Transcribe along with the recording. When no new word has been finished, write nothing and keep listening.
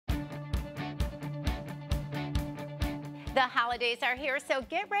The holidays are here, so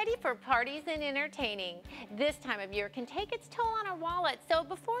get ready for parties and entertaining. This time of year can take its toll on our wallet, so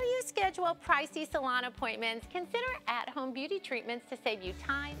before you schedule pricey salon appointments, consider at-home beauty treatments to save you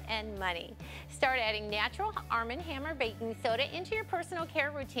time and money. Start adding natural Arm & Hammer baking soda into your personal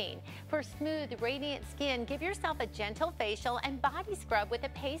care routine. For smooth, radiant skin, give yourself a gentle facial and body scrub with a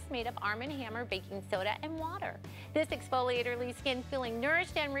paste made of Arm & Hammer baking soda and water. This exfoliator leaves skin feeling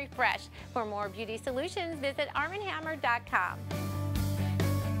nourished and refreshed. For more beauty solutions, visit armandhammer.com.